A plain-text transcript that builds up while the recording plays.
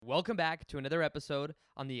Welcome back to another episode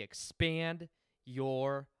on the Expand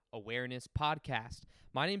Your Awareness podcast.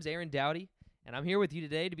 My name's Aaron Dowdy, and I'm here with you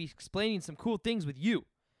today to be explaining some cool things with you.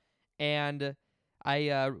 And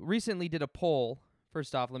I recently did a poll.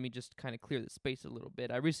 First off, let me just kind of clear the space a little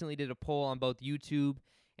bit. I recently did a poll on both YouTube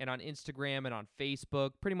and on Instagram and on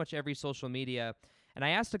Facebook, pretty much every social media. And I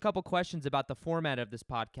asked a couple questions about the format of this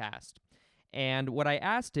podcast. And what I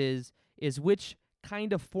asked is which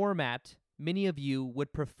kind of format many of you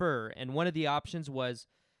would prefer. And one of the options was,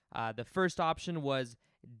 the first option was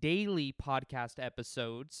daily podcast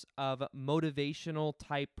episodes of motivational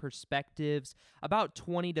type perspectives, about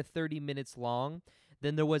 20 to 30 minutes long.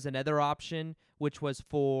 Then there was another option, which was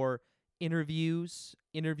for interviewing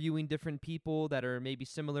different people that are maybe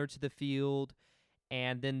similar to the field.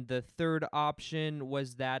 And then the third option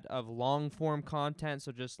was that of long form content,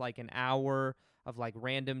 so just like an hour of like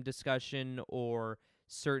random discussion or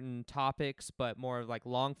certain topics, but more of like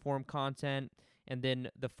long form content. And then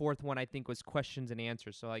the fourth one I think was questions and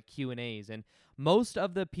answers, so like Q&As. And most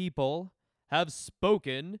of the people have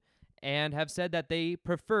spoken and have said that they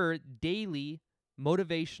prefer daily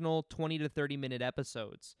motivational 20 to 30 minute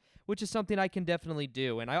episodes, which is something I can definitely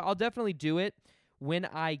do. And I'll definitely do it when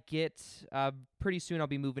I get, pretty soon I'll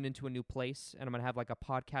be moving into a new place, and I'm going to have like a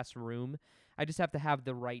podcast room. I just have to have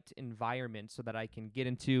the right environment so that I can get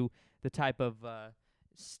into the type of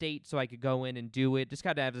state so I could go in and do it. Just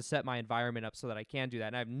got to have to set my environment up so that I can do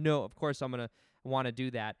that. And of course I'm going to want to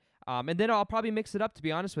do that. And then I'll probably mix it up, to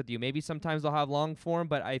be honest with you. Maybe sometimes I'll have long form,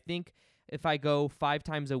 but I think if I go 5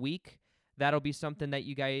 times a week, that'll be something that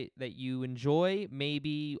you enjoy.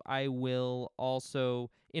 Maybe I will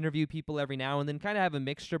also interview people every now and then, kind of have a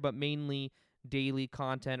mixture, but mainly daily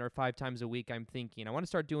content or 5 times a week. I'm thinking I want to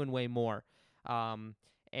start doing way more.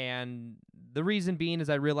 And the reason being is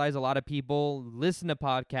I realize a lot of people listen to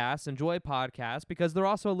podcasts, enjoy podcasts, because they're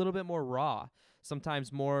also a little bit more raw.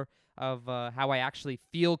 Sometimes more of how I actually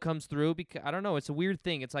feel comes through. Because I don't know, it's a weird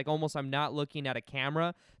thing. It's like almost I'm not looking at a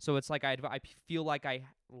camera, so it's like I feel like I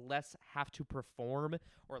less have to perform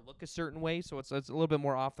or look a certain way, so it's a little bit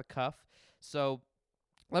more off the cuff. So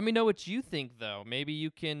let me know what you think, though. Maybe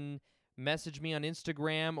you can message me on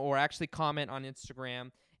Instagram or actually comment on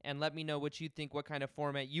Instagram and let me know what you think, what kind of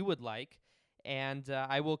format you would like, and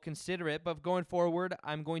I will consider it. But going forward,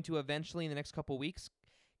 I'm going to eventually, in the next couple weeks,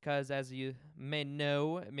 because as you may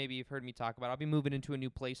know, maybe you've heard me talk about, I'll be moving into a new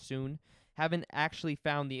place soon. Haven't actually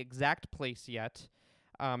found the exact place yet.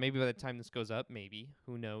 Maybe by the time this goes up, maybe.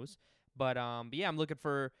 Who knows? But yeah, I'm looking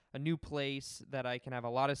for a new place that I can have a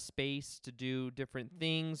lot of space to do different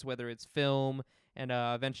things, whether it's film, and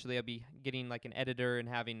eventually I'll be getting like an editor and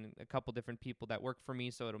having a couple different people that work for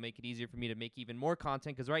me, so it'll make it easier for me to make even more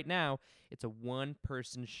content, because right now it's a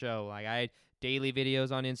one-person show. Like I had daily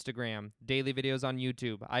videos on Instagram, daily videos on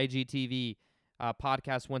YouTube, IGTV,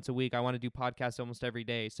 podcast once a week. I want to do podcasts almost every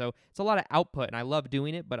day. So it's a lot of output, and I love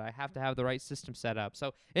doing it, but I have to have the right system set up.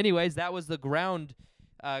 So anyways, that was the ground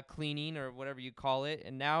cleaning or whatever you call it.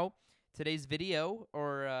 And now today's video,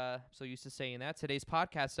 or so used to saying that, today's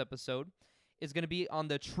podcast episode is going to be on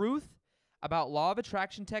the truth about law of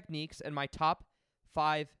attraction techniques and my top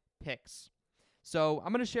 5 picks. So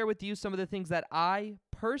I'm going to share with you some of the things that I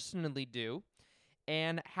personally do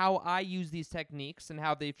and how I use these techniques and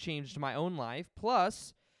how they've changed my own life.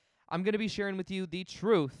 Plus, I'm going to be sharing with you the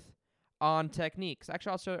truth on techniques.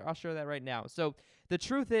 Actually, I'll share that right now. So the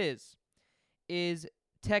truth is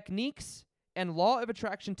techniques and law of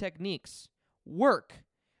attraction techniques work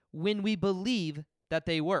when we believe that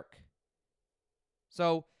they work.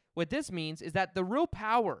 So what this means is that the real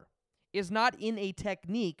power is not in a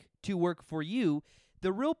technique to work for you.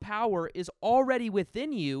 The real power is already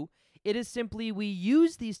within you. It is simply we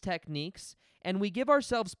use these techniques and we give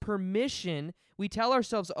ourselves permission. We tell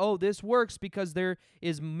ourselves, oh, this works because there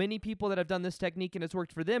is many people that have done this technique and it's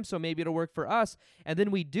worked for them, so maybe it'll work for us. And then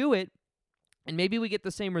we do it, and maybe we get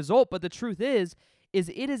the same result. But the truth is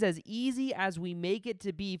it is as easy as we make it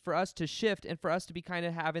to be for us to shift and for us to be kind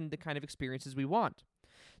of having the kind of experiences we want.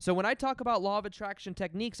 So when I talk about law of attraction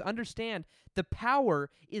techniques, understand the power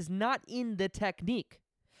is not in the technique.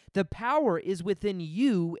 The power is within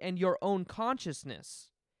you and your own consciousness.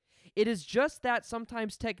 It is just that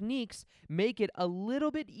sometimes techniques make it a little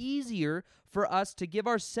bit easier for us to give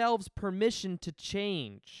ourselves permission to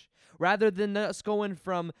change. Rather than us going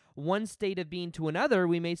from one state of being to another,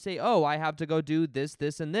 we may say, oh, I have to go do this,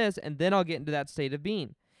 this, and this, and then I'll get into that state of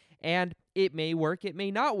being. And it may work, it may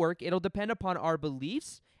not work. It'll depend upon our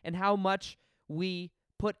beliefs and how much we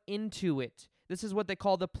put into it. This is what they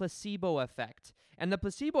call the placebo effect. And the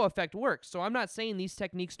placebo effect works. So I'm not saying these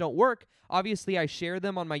techniques don't work. Obviously, I share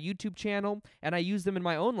them on my YouTube channel, and I use them in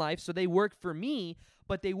my own life, so they work for me.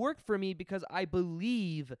 But they work for me because I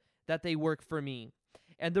believe that they work for me.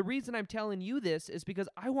 And the reason I'm telling you this is because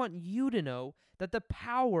I want you to know that the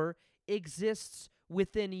power exists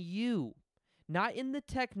within you, not in the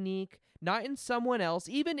technique, not in someone else.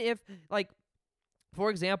 Even if, like, for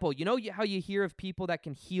example, you know how you hear of people that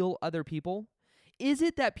can heal other people? Is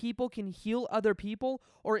it that people can heal other people,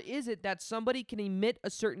 or is it that somebody can emit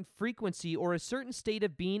a certain frequency or a certain state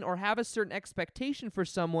of being or have a certain expectation for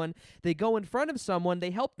someone? They go in front of someone,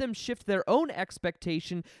 they help them shift their own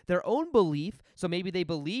expectation, their own belief, so maybe they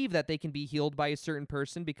believe that they can be healed by a certain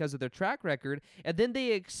person because of their track record, and then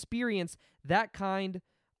they experience that kind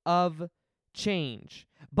of change.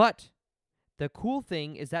 But the cool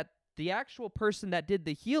thing is that the actual person that did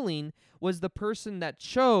the healing was the person that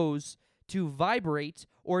chose to vibrate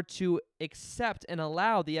or to accept and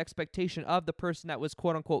allow the expectation of the person that was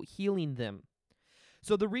quote-unquote healing them.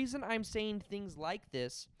 So the reason I'm saying things like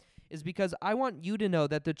this is because I want you to know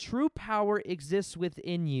that the true power exists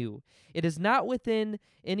within you. It is not within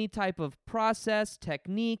any type of process,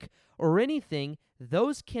 technique, or anything.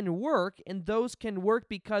 Those can work, and those can work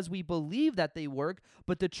because we believe that they work,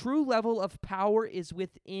 but the true level of power is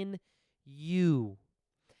within you.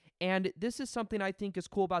 And this is something I think is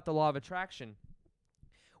cool about the law of attraction.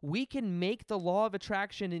 We can make the law of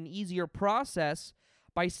attraction an easier process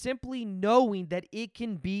by simply knowing that it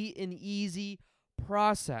can be an easy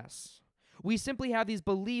process. We simply have these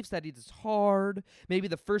beliefs that it is hard. Maybe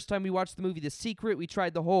the first time we watched the movie The Secret, we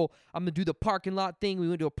tried the whole, I'm going to do the parking lot thing. We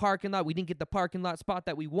went to a parking lot. We didn't get the parking lot spot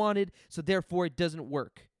that we wanted, so therefore it doesn't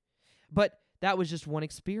work. But that was just one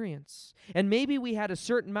experience. And maybe we had a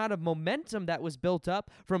certain amount of momentum that was built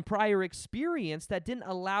up from prior experience that didn't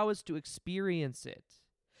allow us to experience it.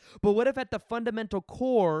 But what if at the fundamental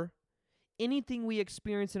core, anything we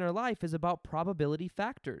experience in our life is about probability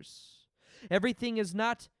factors? Everything is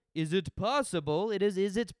not, is it possible? It is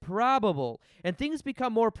it probable? And things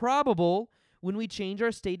become more probable when we change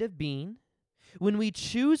our state of being, when we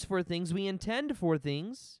choose for things, we intend for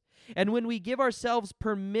things, and when we give ourselves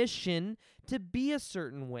permission to be a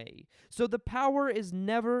certain way. So the power is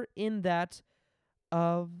never in that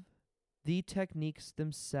of the techniques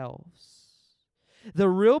themselves. The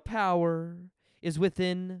real power is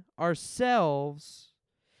within ourselves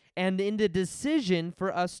and in the decision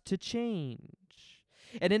for us to change.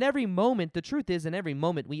 And in every moment, the truth is, in every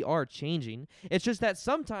moment we are changing. It's just that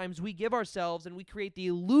sometimes we give ourselves and we create the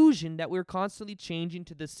illusion that we're constantly changing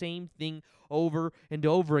to the same thing over and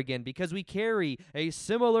over again because we carry a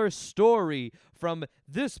similar story from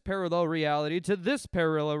this parallel reality to this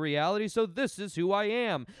parallel reality, so this is who I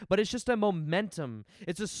am. But it's just a momentum.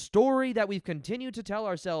 It's a story that we've continued to tell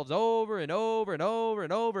ourselves over and over and over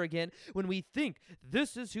and over again when we think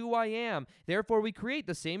this is who I am. Therefore, we create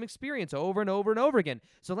the same experience over and over and over again.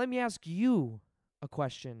 So let me ask you a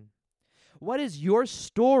question. What is your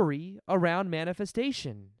story around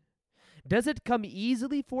manifestation? Does it come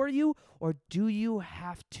easily for you, or do you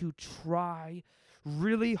have to try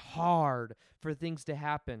really hard for things to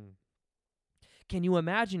happen? Can you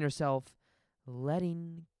imagine yourself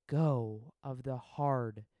letting go of the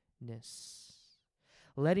hardness,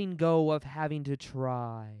 letting go of having to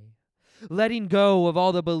try, letting go of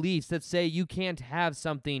all the beliefs that say you can't have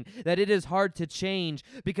something, that it is hard to change,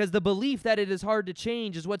 because the belief that it is hard to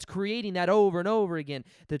change is what's creating that over and over again.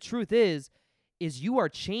 The truth is you are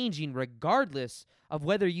changing regardless of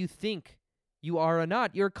whether you think you are or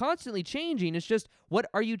not. You're constantly changing. It's just, what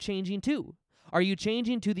are you changing to? Are you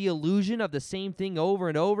changing to the illusion of the same thing over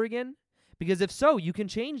and over again? Because if so, you can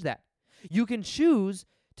change that. You can choose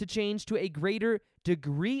to change to a greater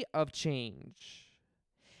degree of change.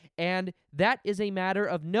 And that is a matter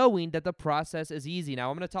of knowing that the process is easy. Now,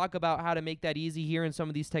 I'm going to talk about how to make that easy here in some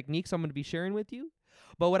of these techniques I'm going to be sharing with you.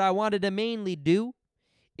 But what I wanted to mainly do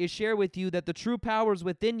is share with you that the true power is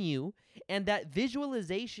within you, and that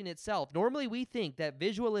visualization itself. Normally we think that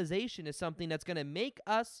visualization is something that's going to make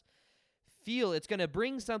us feel, it's going to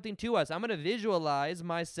bring something to us. I'm going to visualize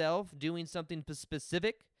myself doing something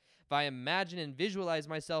specific. If I imagine and visualize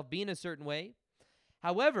myself being a certain way.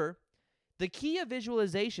 However, the key of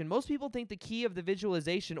visualization, most people think the key of the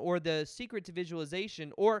visualization or the secret to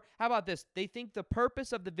visualization, or how about this? They think the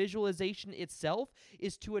purpose of the visualization itself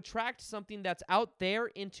is to attract something that's out there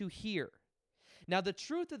into here. Now, the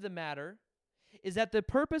truth of the matter is that the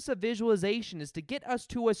purpose of visualization is to get us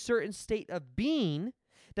to a certain state of being,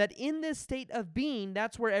 that in this state of being,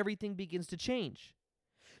 that's where everything begins to change.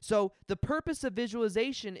 So the purpose of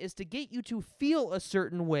visualization is to get you to feel a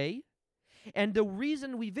certain way, And the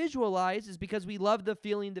reason we visualize is because we love the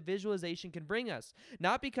feeling the visualization can bring us,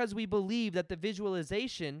 not because we believe that the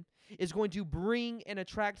visualization is going to bring and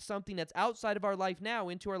attract something that's outside of our life now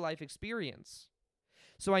into our life experience.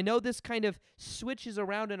 So I know this kind of switches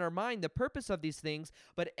around in our mind the purpose of these things,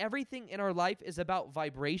 but everything in our life is about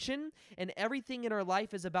vibration, and everything in our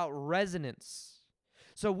life is about resonance.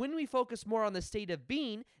 So when we focus more on the state of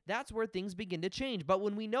being, that's where things begin to change. But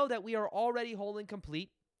when we know that we are already whole and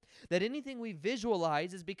complete, that anything we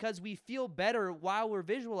visualize is because we feel better while we're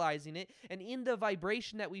visualizing it, and in the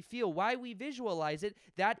vibration that we feel, why we visualize it,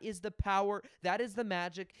 that is the power, that is the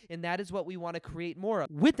magic, and that is what we want to create more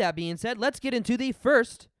of. With that being said, let's get into the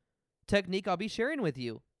first technique I'll be sharing with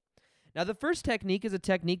you. Now, the first technique is a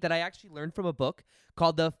technique that I actually learned from a book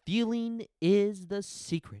called The Feeling is the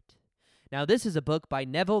Secret. Now, this is a book by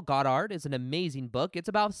Neville Goddard. It's an amazing book. It's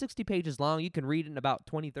about 60 pages long. You can read it in about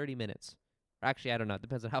 20, 30 minutes. Actually, I don't know. It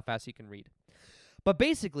depends on how fast you can read. But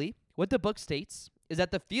basically, what the book states is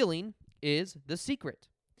that the feeling is the secret.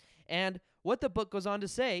 And what the book goes on to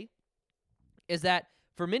say is that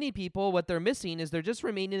for many people, what they're missing is they're just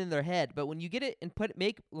remaining in their head. But when you get it and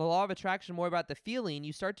make the law of attraction more about the feeling,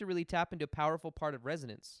 you start to really tap into a powerful part of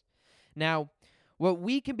resonance. Now, what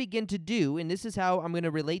we can begin to do, and this is how I'm going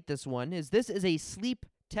to relate this one, is this is a sleep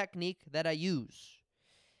technique that I use.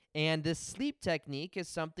 And this sleep technique is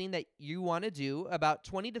something that you want to do about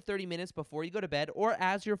 20 to 30 minutes before you go to bed or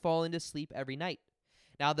as you're falling to sleep every night.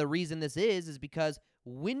 Now, the reason this is because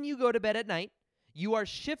when you go to bed at night, you are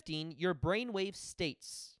shifting your brainwave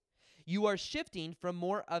states. You are shifting from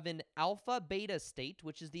more of an alpha-beta state,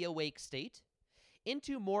 which is the awake state,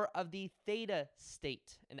 into more of the theta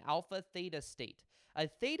state, an alpha-theta state. A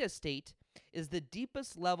theta state is the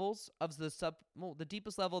deepest levels of the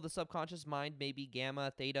deepest level of the subconscious mind, maybe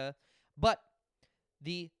gamma, theta, but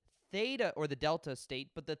the theta or the delta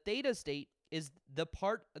state, but the theta state is the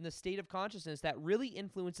part in the state of consciousness that really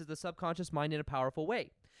influences the subconscious mind in a powerful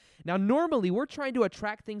way. Now, normally, we're trying to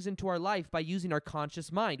attract things into our life by using our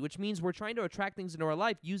conscious mind, which means we're trying to attract things into our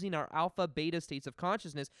life using our alpha, beta states of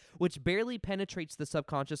consciousness, which barely penetrates the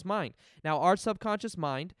subconscious mind. Now, our subconscious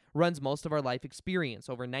mind runs most of our life experience,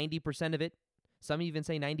 over 90% of it. Some even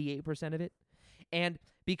say 98% of it. And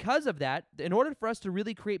because of that, in order for us to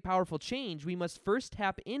really create powerful change, we must first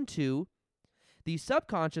tap into the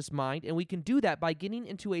subconscious mind, and we can do that by getting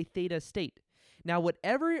into a theta state. Now,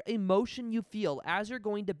 whatever emotion you feel as you're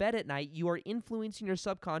going to bed at night, you are influencing your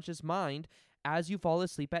subconscious mind as you fall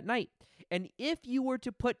asleep at night. And if you were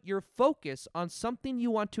to put your focus on something you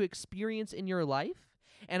want to experience in your life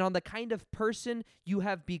and on the kind of person you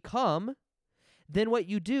have become, then what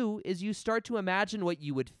you do is you start to imagine what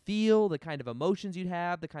you would feel, the kind of emotions you'd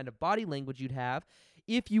have, the kind of body language you'd have.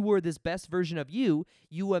 If you were this best version of you,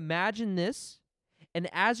 you imagine this. And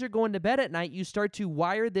as you're going to bed at night, you start to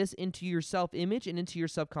wire this into your self-image and into your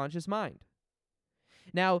subconscious mind.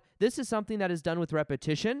 Now, this is something that is done with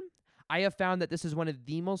repetition. I have found that this is one of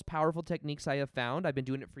the most powerful techniques I have found. I've been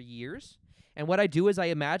doing it for years. And what I do is I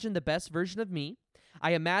imagine the best version of me.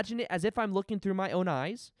 I imagine it as if I'm looking through my own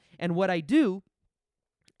eyes. And what I do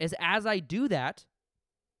is as I do that,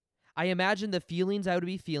 I imagine the feelings I would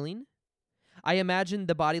be feeling. I imagine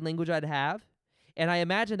the body language I'd have. And I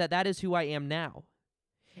imagine that that is who I am now.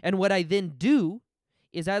 And what I then do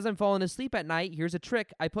is as I'm falling asleep at night, here's a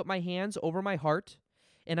trick. I put my hands over my heart,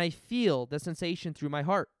 and I feel the sensation through my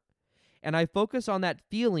heart. And I focus on that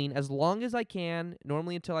feeling as long as I can,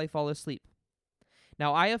 normally until I fall asleep.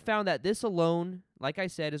 Now, I have found that this alone, like I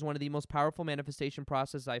said, is one of the most powerful manifestation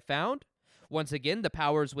processes I've found. Once again, the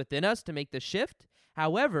power is within us to make the shift.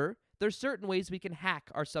 However, there's certain ways we can hack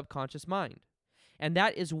our subconscious mind. And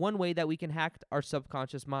that is one way that we can hack our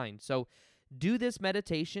subconscious mind. So do this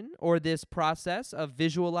meditation or this process of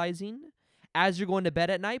visualizing as you're going to bed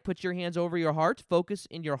at night. Put your hands over your heart. Focus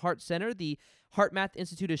in your heart center. The HeartMath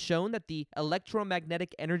Institute has shown that the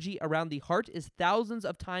electromagnetic energy around the heart is thousands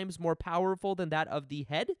of times more powerful than that of the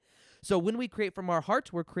head. So when we create from our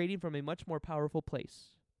heart, we're creating from a much more powerful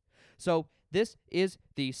place. So this is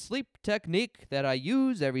the sleep technique that I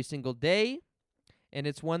use every single day. And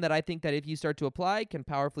it's one that I think that if you start to apply, can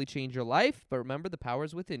powerfully change your life. But remember, the power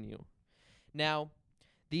is within you. Now,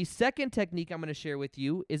 the second technique I'm going to share with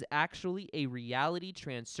you is actually a reality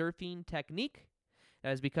transurfing technique.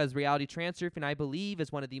 That is because reality transurfing, I believe,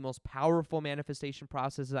 is one of the most powerful manifestation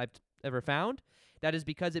processes I've ever found. That is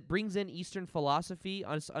because it brings in Eastern philosophy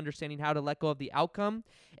on understanding how to let go of the outcome,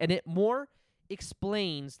 and it more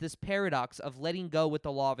explains this paradox of letting go with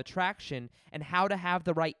the law of attraction and how to have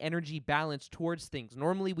the right energy balance towards things.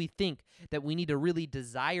 Normally, we think that we need to really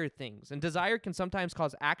desire things, and desire can sometimes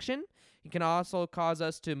cause action. It can also cause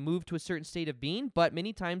us to move to a certain state of being, but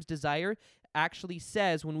many times desire actually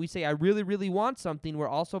says when we say, I really, really want something, we're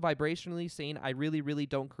also vibrationally saying, I really, really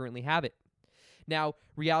don't currently have it. Now,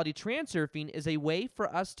 reality transurfing is a way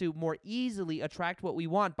for us to more easily attract what we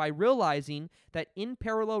want by realizing that in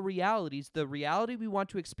parallel realities, the reality we want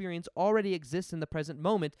to experience already exists in the present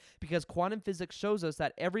moment, because quantum physics shows us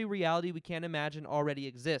that every reality we can imagine already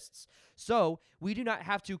exists. So we do not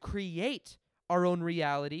have to create our own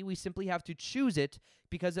reality. We simply have to choose it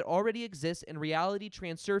because it already exists, and reality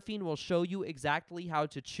transurfing will show you exactly how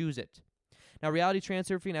to choose it. Now, reality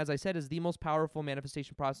transurfing, as I said, is the most powerful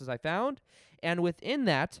manifestation process I found. And within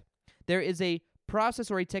that, there is a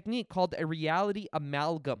process or a technique called a reality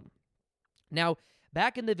amalgam. Now,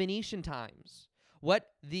 back in the Venetian times,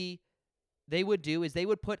 what they would do is they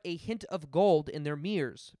would put a hint of gold in their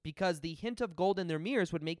mirrors, because the hint of gold in their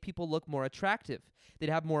mirrors would make people look more attractive. They'd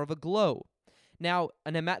have more of a glow. Now,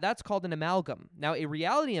 that's called an amalgam. Now, a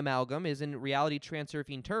reality amalgam is, in reality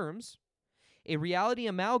transurfing terms, a reality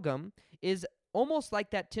amalgam is almost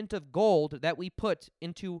like that tint of gold that we put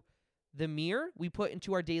into the mirror, we put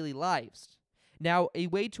into our daily lives. Now, a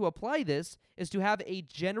way to apply this is to have a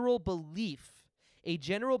general belief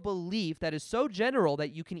that is so general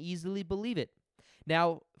that you can easily believe it.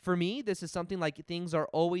 Now, for me, this is something like things are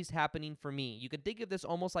always happening for me. You could think of this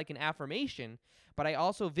almost like an affirmation, but I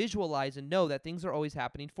also visualize and know that things are always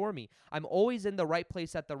happening for me. I'm always in the right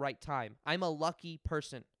place at the right time. I'm a lucky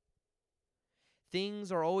person.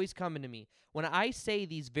 Things are always coming to me. When I say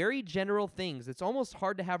these very general things, it's almost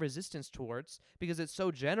hard to have resistance towards because it's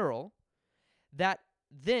so general, that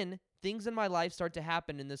then things in my life start to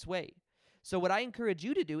happen in this way. So what I encourage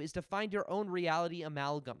you to do is to find your own reality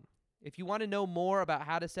amalgam. If you want to know more about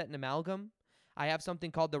how to set an amalgam, I have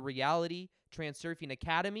something called the Reality Transurfing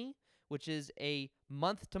Academy, which is a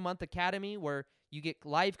month-to-month academy where you get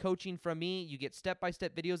live coaching from me, you get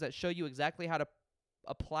step-by-step videos that show you exactly how to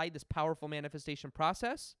apply this powerful manifestation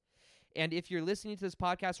process. And if you're listening to this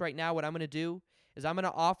podcast right now, what I'm going to do is I'm going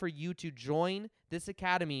to offer you to join this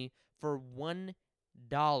academy for $1.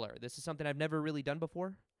 This is something I've never really done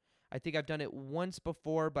before. I think I've done it once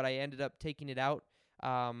before, but I ended up taking it out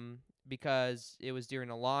because it was during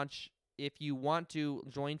a launch. If you want to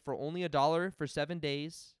join for only $1 for 7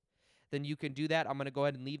 days, then you can do that. I'm going to go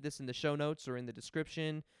ahead and leave this in the show notes or in the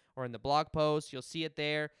description or in the blog post. You'll see it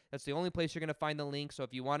there. That's the only place you're going to find the link. So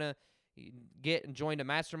if you want to get and join a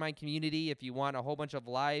mastermind community, if you want a whole bunch of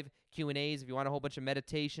live Q&As, if you want a whole bunch of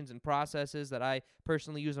meditations and processes that I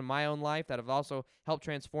personally use in my own life that have also helped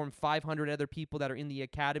transform 500 other people that are in the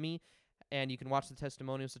academy, and you can watch the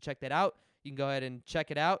testimonials to check that out. You can go ahead and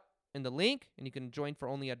check it out in the link, and you can join for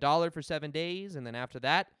only $1 for 7 days, and then after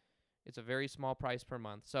that, it's a very small price per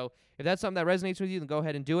month. So if that's something that resonates with you, then go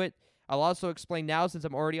ahead and do it. I'll also explain now, since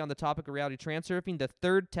I'm already on the topic of reality transurfing, the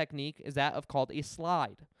third technique is that of called a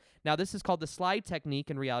slide. Now, this is called the slide technique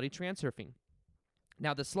in reality transurfing.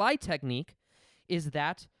 Now, the slide technique is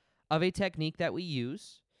that of a technique that we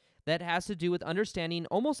use that has to do with understanding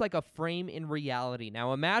almost like a frame in reality.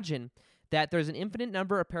 Now, imagine that there's an infinite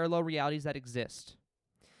number of parallel realities that exist,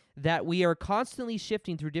 that we are constantly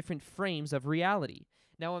shifting through different frames of reality.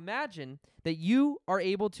 Now imagine that you are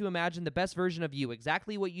able to imagine the best version of you,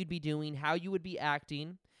 exactly what you'd be doing, how you would be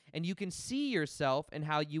acting, and you can see yourself and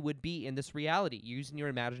how you would be in this reality using your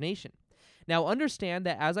imagination. Now understand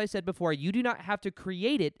that, as I said before, you do not have to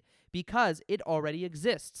create it because it already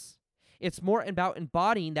exists. It's more about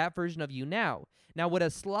embodying that version of you now. Now what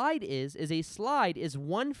a slide is a slide is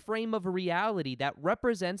one frame of reality that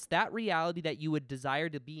represents that reality that you would desire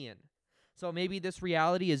to be in. So maybe this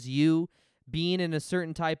reality is you being in a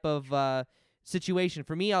certain type of situation.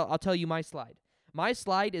 For me, I'll tell you my slide. My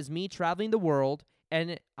slide is me traveling the world,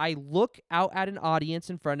 and I look out at an audience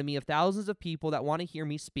in front of me of thousands of people that want to hear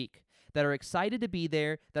me speak, that are excited to be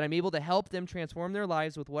there, that I'm able to help them transform their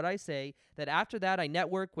lives with what I say, that after that I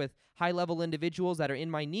network with high-level individuals that are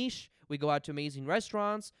in my niche. We go out to amazing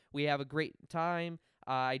restaurants. We have a great time.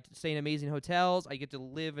 I stay in amazing hotels. I get to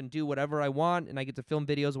live and do whatever I want, and I get to film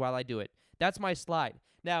videos while I do it. That's my slide.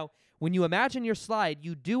 Now, when you imagine your slide,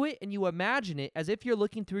 you do it and you imagine it as if you're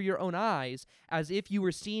looking through your own eyes, as if you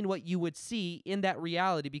were seeing what you would see in that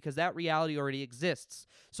reality, because that reality already exists.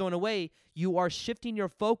 So in a way, you are shifting your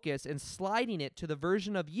focus and sliding it to the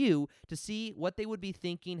version of you to see what they would be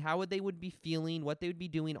thinking, how they would be feeling, what they would be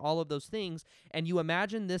doing, all of those things, and you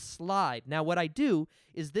imagine this slide. Now what I do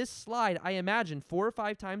is this slide I imagine 4 or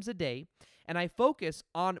 5 times a day, And I focus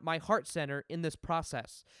on my heart center in this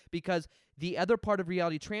process, because the other part of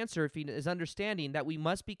reality transurfing is understanding that we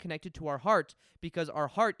must be connected to our heart, because our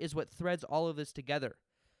heart is what threads all of this together.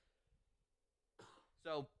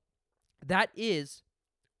 So that is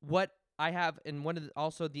what I have, and one of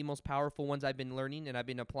also the most powerful ones I've been learning and I've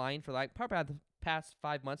been applying for like probably the past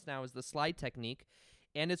 5 months now is the slide technique.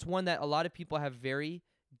 And it's one that a lot of people have very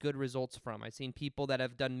good results from. I've seen people that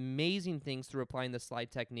have done amazing things through applying the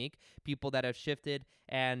slide technique, people that have shifted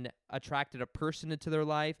and attracted a person into their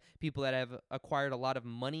life, people that have acquired a lot of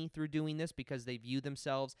money through doing this because they view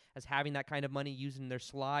themselves as having that kind of money using their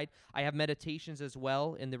slide. I have meditations as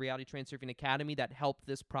well in the Reality Transurfing Academy that help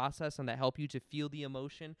this process and that help you to feel the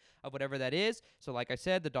emotion of whatever that is. So like I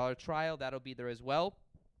said, the dollar trial, that'll be there as well.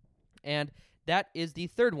 And that is the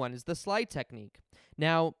third one, is the slide technique.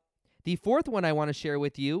 Now, the fourth one I want to share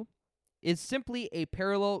with you is simply a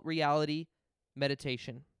parallel reality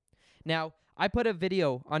meditation. Now, I put a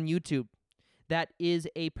video on YouTube that is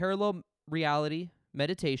a parallel reality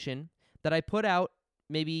meditation that I put out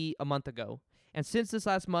maybe a month ago. And since this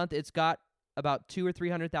last month, it's got about 200,000 or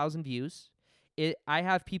 300,000 views. I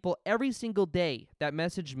have people every single day that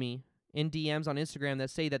message me in DMs on Instagram that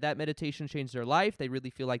say that meditation changed their life. They really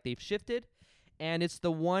feel like they've shifted. And it's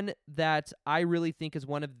the one that I really think is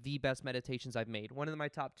one of the best meditations I've made. One of my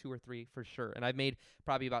top 2 or 3 for sure. And I've made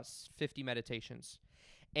probably about 50 meditations.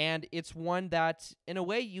 And it's one that, in a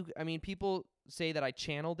way, people say that I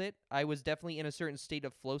channeled it. I was definitely in a certain state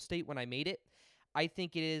of flow state when I made it. I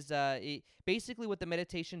think it is, basically what the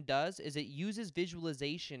meditation does is it uses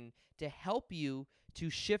visualization to help you to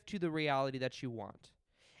shift to the reality that you want.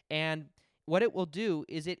 And what it will do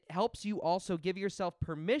is it helps you also give yourself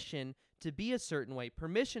permission to be a certain way,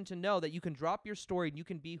 permission to know that you can drop your story and you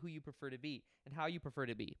can be who you prefer to be and how you prefer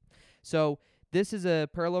to be. So this is a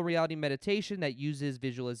parallel reality meditation that uses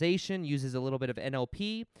visualization, uses a little bit of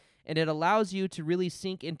NLP, and it allows you to really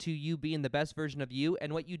sink into you being the best version of you.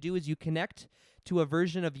 And what you do is you connect to a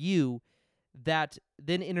version of you that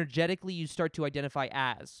then energetically you start to identify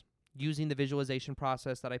as, using the visualization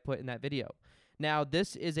process that I put in that video. Now,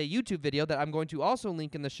 this is a YouTube video that I'm going to also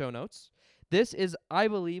link in the show notes. This is, I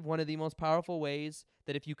believe, one of the most powerful ways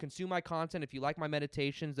that if you consume my content, if you like my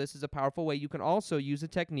meditations, this is a powerful way you can also use a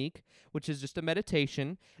technique, which is just a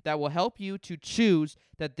meditation that will help you to choose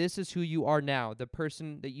that this is who you are now, the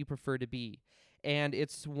person that you prefer to be. And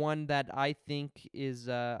it's one that I think is,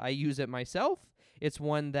 I use it myself. It's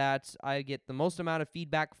one that I get the most amount of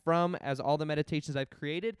feedback from as all the meditations I've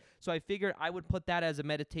created. So I figured I would put that as a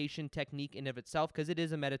meditation technique in of itself, because it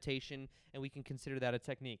is a meditation and we can consider that a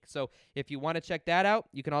technique. So if you want to check that out,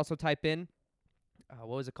 you can also type in,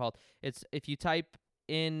 what was it called? It's, if you type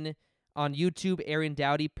in on YouTube, Aaron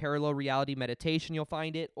Doughty Parallel Reality Meditation, you'll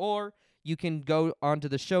find it. Or you can go onto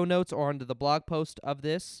the show notes or onto the blog post of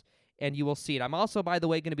this, and you will see it. I'm also, by the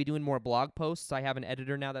way, going to be doing more blog posts. I have an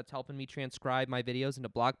editor now that's helping me transcribe my videos into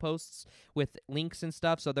blog posts with links and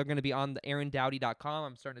stuff, so they're going to be on the aarondoughty.com.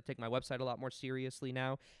 I'm starting to take my website a lot more seriously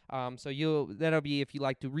now. So that'll be if you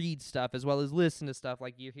like to read stuff as well as listen to stuff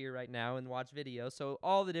like you hear right now and watch videos. So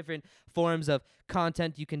all the different forms of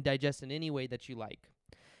content you can digest in any way that you like.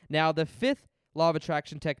 Now, the fifth law of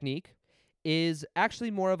attraction technique is actually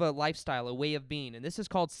more of a lifestyle, a way of being, and this is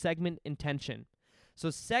called segment intention. So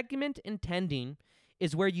segment intending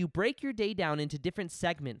is where you break your day down into different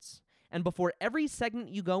segments. And before every segment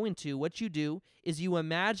you go into, what you do is you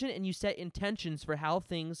imagine and you set intentions for how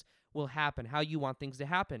things will happen, how you want things to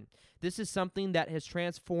happen. This is something that has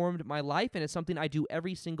transformed my life, and it's something I do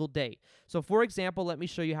every single day. So for example, let me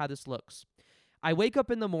show you how this looks. I wake up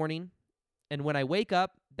in the morning, and when I wake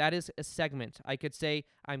up, that is a segment. I could say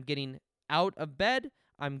I'm getting out of bed,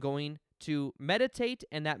 I'm going to meditate,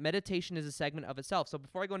 and that meditation is a segment of itself. So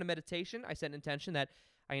before I go into meditation, I set an intention that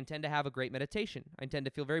I intend to have a great meditation. I intend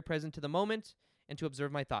to feel very present to the moment and to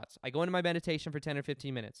observe my thoughts. I go into my meditation for 10 or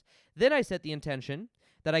 15 minutes. Then I set the intention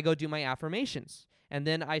that I go do my affirmations. And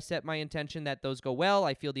then I set my intention that those go well.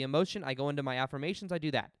 I feel the emotion. I go into my affirmations. I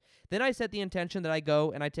do that. Then I set the intention that I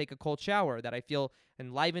go and I take a cold shower, that I feel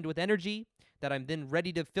enlivened with energy, that I'm then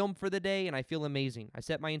ready to film for the day, and I feel amazing. I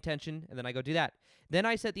set my intention, and then I go do that. Then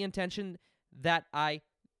I set the intention that I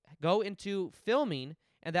go into filming,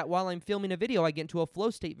 and that while I'm filming a video, I get into a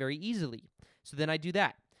flow state very easily. So then I do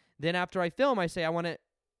that. Then after I film, I say I want to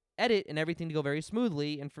edit and everything to go very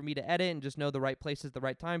smoothly, and for me to edit and just know the right places, the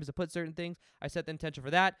right times to put certain things, I set the intention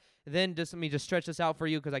for that. Then let me just stretch this out for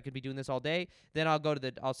you because I could be doing this all day. Then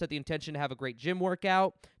I'll set the intention to have a great gym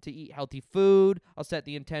workout, to eat healthy food. I'll set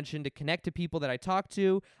the intention to connect to people that I talk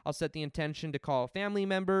to. I'll set the intention to call a family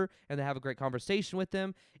member and to have a great conversation with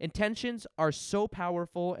them. Intentions are so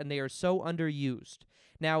powerful and they are so underused.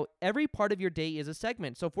 Now, every part of your day is a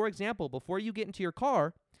segment. So, for example, before you get into your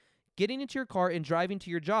car, getting into your car and driving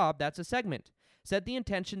to your job, that's a segment. Set the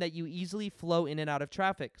intention that you easily flow in and out of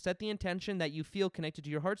traffic. Set the intention that you feel connected to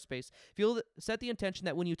your heart space. Set the intention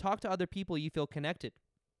that when you talk to other people, you feel connected.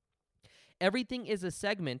 Everything is a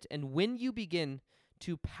segment, and when you begin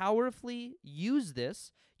to powerfully use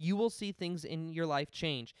this, you will see things in your life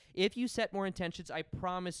change. If you set more intentions, I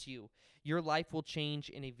promise you, your life will change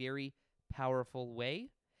in a very powerful way.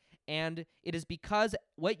 And it is because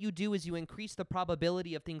what you do is you increase the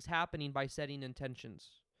probability of things happening by setting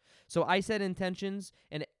intentions. So I set intentions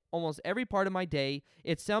in almost every part of my day.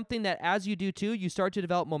 It's something that as you do too, you start to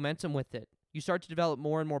develop momentum with it. You start to develop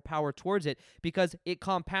more and more power towards it because it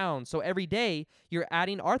compounds. So every day you're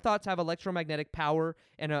adding, our thoughts have electromagnetic power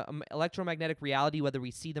and an electromagnetic reality whether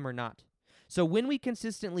we see them or not. So when we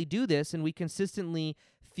consistently do this and we consistently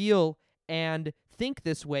feel and think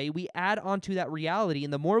this way, we add onto that reality.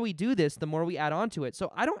 And the more we do this, the more we add onto it.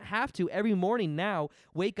 So I don't have to every morning now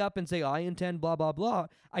wake up and say, I intend blah, blah, blah.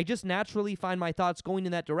 I just naturally find my thoughts going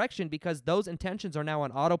in that direction because those intentions are now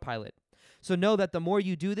on autopilot. So know that the more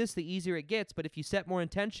you do this, the easier it gets. But if you set more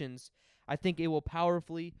intentions, I think it will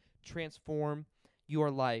powerfully transform your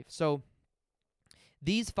life. So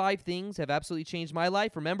these 5 things have absolutely changed my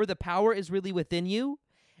life. Remember, the power is really within you,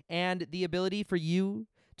 and the ability for you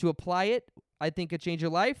to apply it, I think, could change your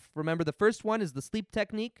life. Remember, the first one is the sleep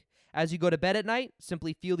technique. As you go to bed at night,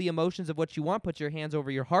 simply feel the emotions of what you want. Put your hands over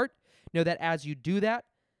your heart. Know that as you do that,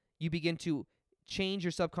 you begin to change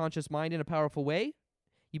your subconscious mind in a powerful way.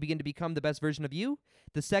 You begin to become the best version of you.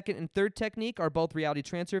 The second and third technique are both reality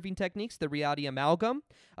transurfing techniques, the reality amalgam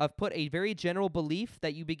of put a very general belief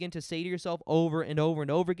that you begin to say to yourself over and over and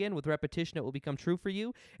over again. With repetition, it will become true for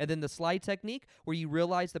you. And then the slide technique, where you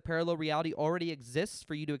realize the parallel reality already exists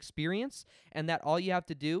for you to experience, and that all you have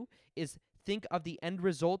to do is think of the end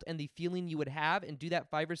result and the feeling you would have and do that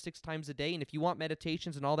 5 or 6 times a day. And if you want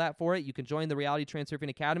meditations and all that for it, you can join the Reality Transurfing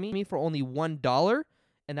Academy for only $1.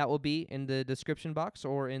 And that will be in the description box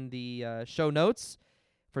or in the show notes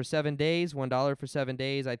for 7 days, $1 for 7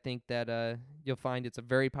 days. I think that you'll find it's a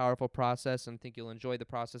very powerful process, and I think you'll enjoy the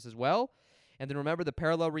process as well. And then remember, the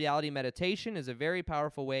parallel reality meditation is a very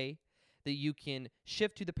powerful way that you can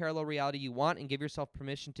shift to the parallel reality you want and give yourself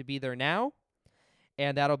permission to be there now.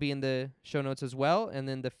 And that'll be in the show notes as well. And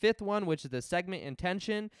then the 5th one, which is the segment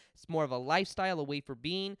intention, it's more of a lifestyle, a way for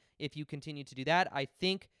being. If you continue to do that, I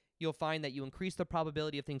think you'll find that you increase the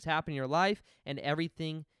probability of things happening in your life, and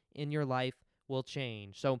everything in your life will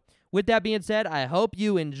change. So with that being said, I hope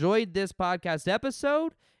you enjoyed this podcast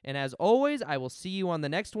episode. And as always, I will see you on the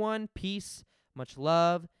next one. Peace, much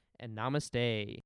love, and namaste.